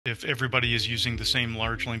If everybody is using the same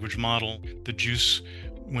large language model, the juice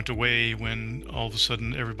went away when all of a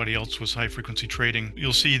sudden everybody else was high frequency trading.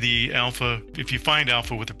 You'll see the alpha. If you find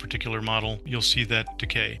alpha with a particular model, you'll see that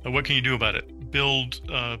decay. What can you do about it? Build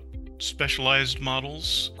specialized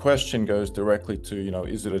models. Question goes directly to,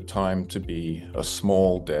 is it a time to be a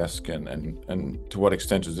small desk, and to what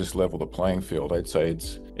extent does this level the playing field? I'd say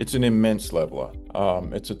it's an immense leveler.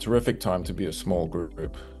 It's a terrific time to be a small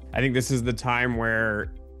group. I think this is the time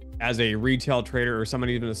where, as a retail trader or someone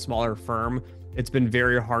even a smaller firm, it's been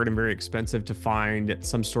very hard and very expensive to find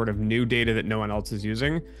some sort of new data that no one else is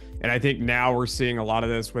using. And I think now we're seeing a lot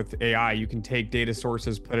of this with AI. You can take data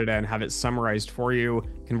sources, put it in, have it summarized for you,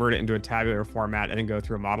 convert it into a tabular format, and then go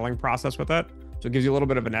through a modeling process with it. So it gives you a little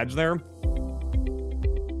bit of an edge there.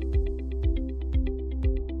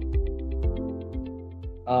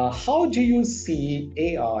 How do you see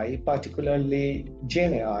AI, particularly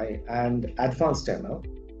GenAI and advanced ML,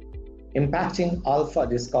 impacting alpha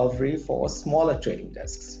discovery for smaller trading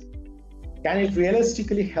desks? Can it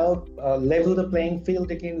realistically help level the playing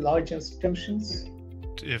field against large institutions?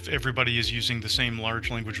 If everybody is using the same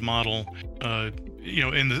large language model,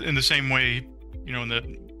 in the same way,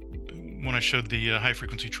 when I showed the high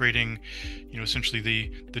frequency trading, essentially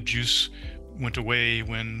the juice went away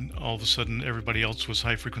when all of a sudden everybody else was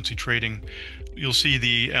high frequency trading. You'll see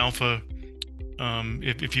the alpha.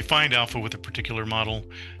 If you find alpha with a particular model,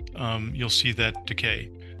 you'll see that decay.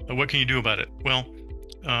 What can you do about it? Well,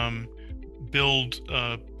 build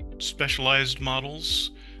specialized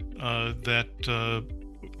models that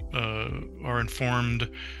are informed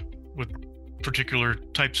with particular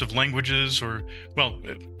types of languages, or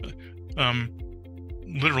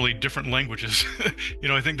literally different languages.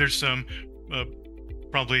 I think there's some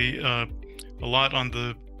probably a lot on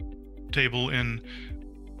the table in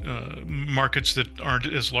markets that aren't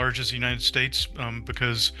as large as the United States,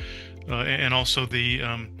 because and also the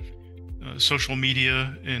social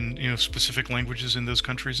media in specific languages in those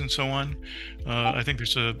countries and so on. I think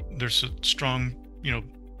there's a strong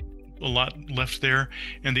a lot left there,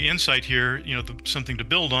 and the insight here, something to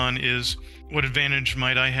build on is, what advantage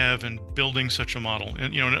might I have in building such a model?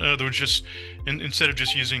 And in other words, just instead of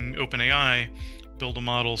just using OpenAI, build a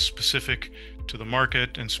model specific to the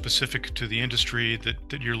market and specific to the industry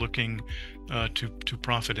that you're looking to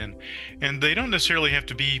profit in. And they don't necessarily have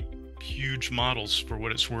to be huge models for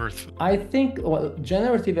what it's worth. I think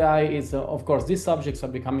generative AI is, of course, these subjects are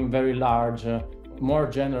becoming very large, more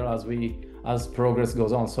general as progress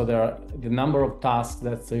goes on. So there are the number of tasks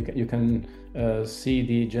that you can see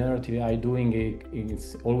the generative AI doing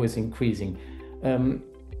is always increasing.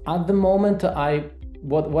 At the moment,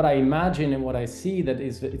 what I imagine and what I see that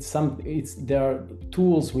there are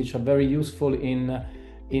tools which are very useful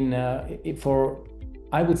for,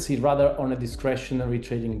 I would say, rather on a discretionary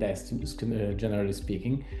trading desk, generally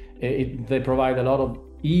speaking. They provide a lot of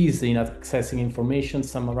ease in accessing information,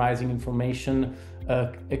 summarizing information,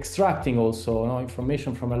 extracting also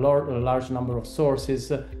information from a large number of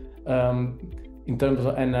sources, in terms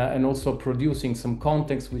of, and also producing some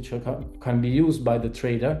context which can be used by the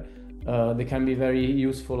trader. They can be very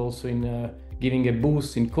useful also in giving a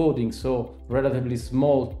boost in coding, so relatively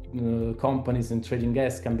small companies and trading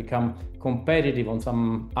desks can become competitive on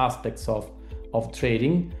some aspects of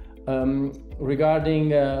trading.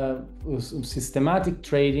 Regarding systematic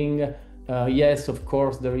trading, yes, of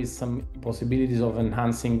course, there is some possibilities of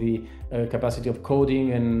enhancing the capacity of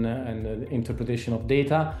coding and interpretation of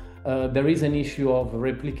data. There is an issue of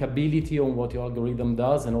replicability on what your algorithm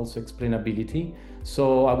does, and also explainability.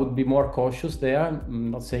 So I would be more cautious there.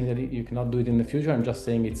 I'm not saying that you cannot do it in the future. I'm just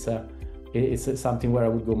saying it's something where I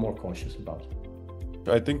would go more cautious about.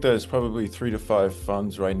 I think there's probably 3 to 5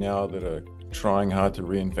 funds right now that are trying hard to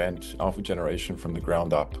reinvent alpha generation from the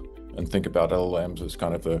ground up and think about LLMs as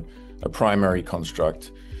kind of a primary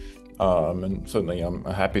construct. And certainly I'm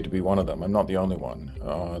happy to be one of them. I'm not the only one.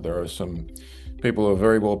 There are some people who are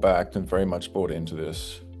very well backed and very much bought into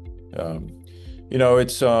this.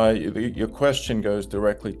 Your question goes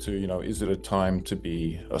directly to, is it a time to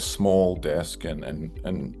be a small desk,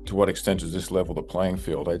 and to what extent does this level the playing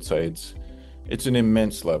field? I'd say it's an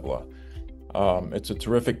immense leveler. It's a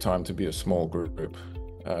terrific time to be a small group,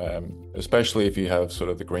 especially if you have sort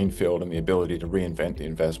of the green field and the ability to reinvent the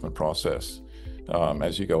investment process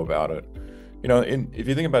as you go about it. If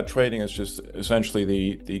you think about trading, it's just essentially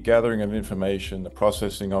the gathering of information, the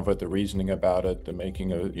processing of it, the reasoning about it, the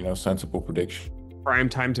making a sensible prediction. Prime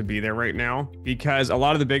time to be there right now, because a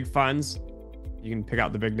lot of the big funds, you can pick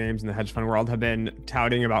out the big names in the hedge fund world, have been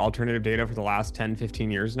touting about alternative data for the last 10,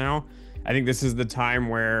 15 years now. I think this is the time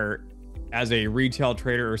where, as a retail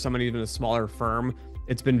trader or someone even a smaller firm,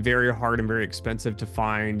 it's been very hard and very expensive to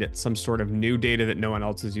find some sort of new data that no one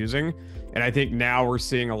else is using. And I think now we're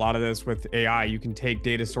seeing a lot of this with AI. You can take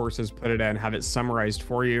data sources, put it in, have it summarized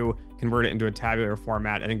for you, convert it into a tabular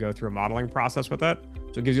format, and then go through a modeling process with it.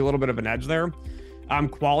 So it gives you a little bit of an edge there.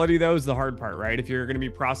 Quality, though, is the hard part, right? If you're going to be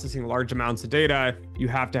processing large amounts of data, you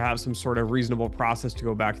have to have some sort of reasonable process to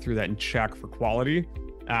go back through that and check for quality.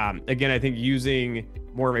 Again, I think using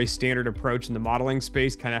more of a standard approach in the modeling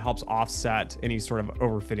space kind of helps offset any sort of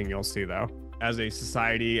overfitting you'll see, though. As a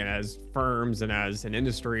society and as firms and as an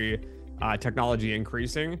industry, technology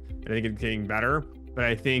increasing, and I think it's getting better. But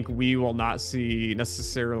I think we will not see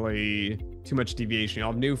necessarily too much deviation.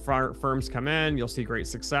 You'll have new firms come in, you'll see great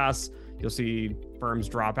success, you'll see firms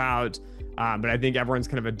drop out. But I think everyone's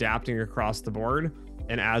kind of adapting across the board.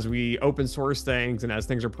 And as we open source things and as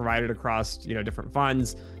things are provided across, different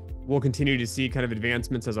funds, we'll continue to see kind of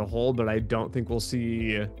advancements as a whole, but I don't think we'll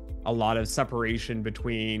see a lot of separation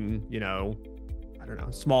between, I don't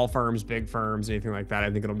know, small firms, big firms, anything like that.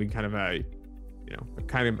 I think it'll be kind of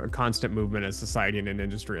a constant movement as society and an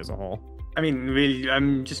industry as a whole. I mean,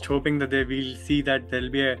 I'm just hoping that we'll see that there'll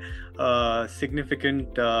be a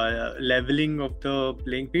significant leveling of the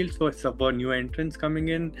playing field for new entrants coming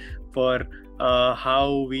in, for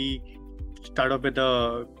how we start off with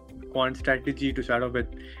a quant strategy to start off with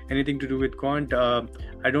anything to do with quant.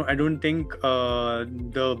 I don't think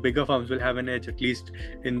the bigger firms will have an edge, at least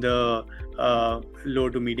in the low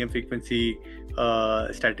to medium frequency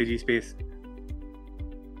strategy space.